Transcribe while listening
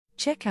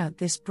Check out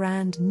this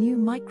brand new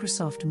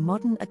Microsoft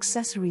Modern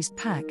Accessories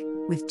Pack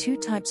with 2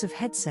 types of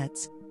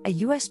headsets, a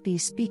USB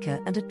speaker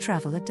and a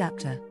travel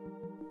adapter.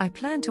 I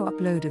plan to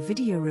upload a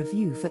video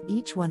review for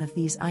each one of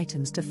these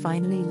items to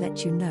finally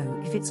let you know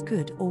if it's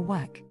good or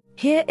whack.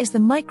 Here is the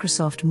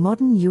Microsoft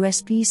Modern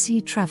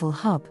USB-C Travel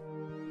Hub.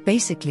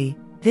 Basically,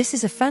 this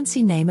is a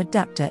fancy name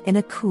adapter in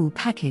a cool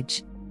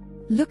package.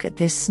 Look at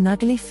this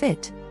snuggly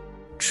fit.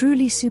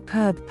 Truly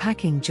superb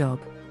packing job.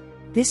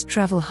 This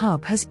travel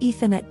hub has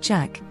Ethernet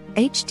jack,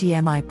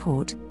 HDMI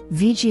port,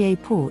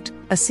 VGA port,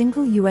 a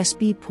single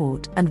USB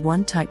port and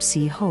 1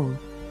 Type-C hole.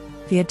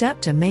 The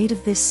adapter made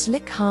of this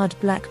slick hard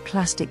black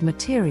plastic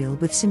material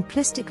with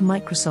simplistic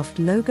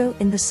Microsoft logo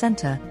in the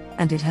center,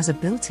 and it has a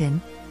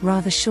built-in,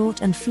 rather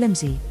short and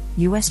flimsy,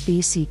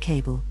 USB-C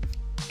cable.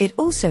 It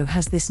also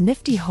has this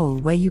nifty hole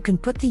where you can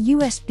put the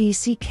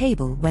USB-C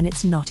cable when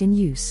it's not in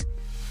use.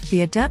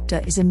 The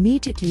adapter is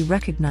immediately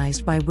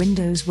recognized by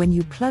Windows when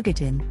you plug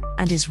it in,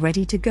 and is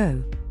ready to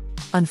go.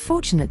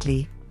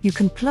 Unfortunately, you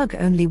can plug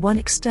only 1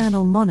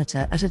 external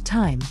monitor at a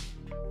time.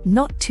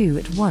 Not 2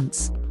 at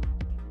once.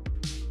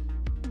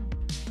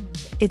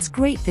 It's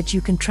great that you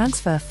can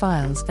transfer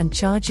files and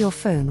charge your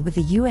phone with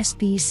a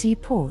USB-C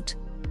port.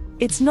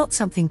 It's not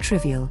something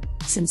trivial,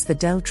 since the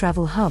Dell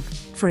Travel Hub,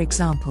 for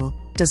example,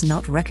 does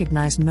not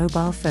recognize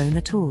mobile phone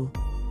at all.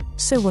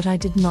 So what I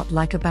did not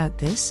like about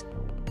this?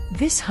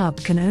 This hub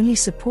can only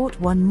support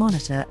 1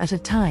 monitor at a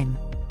time.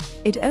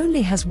 It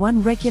only has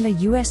 1 regular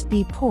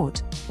USB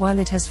port, while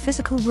it has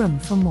physical room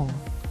for more.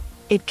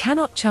 It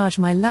cannot charge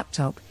my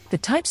laptop, the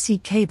Type-C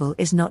cable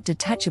is not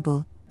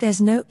detachable,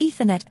 there's no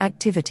Ethernet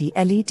activity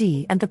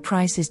LED, and the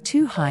price is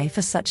too high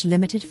for such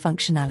limited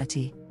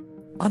functionality.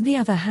 On the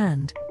other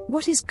hand,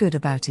 what is good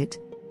about it?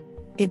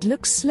 It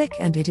looks slick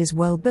and it is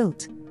well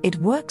built, it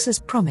works as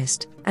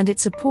promised, and it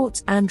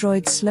supports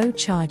Android slow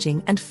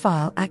charging and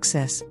file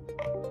access.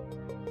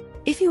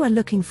 If you are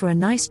looking for a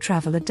nice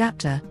travel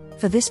adapter,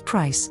 for this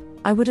price,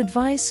 I would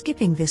advise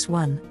skipping this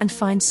one and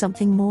find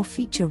something more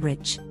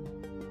feature-rich.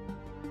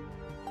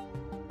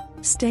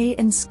 Stay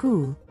in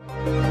school.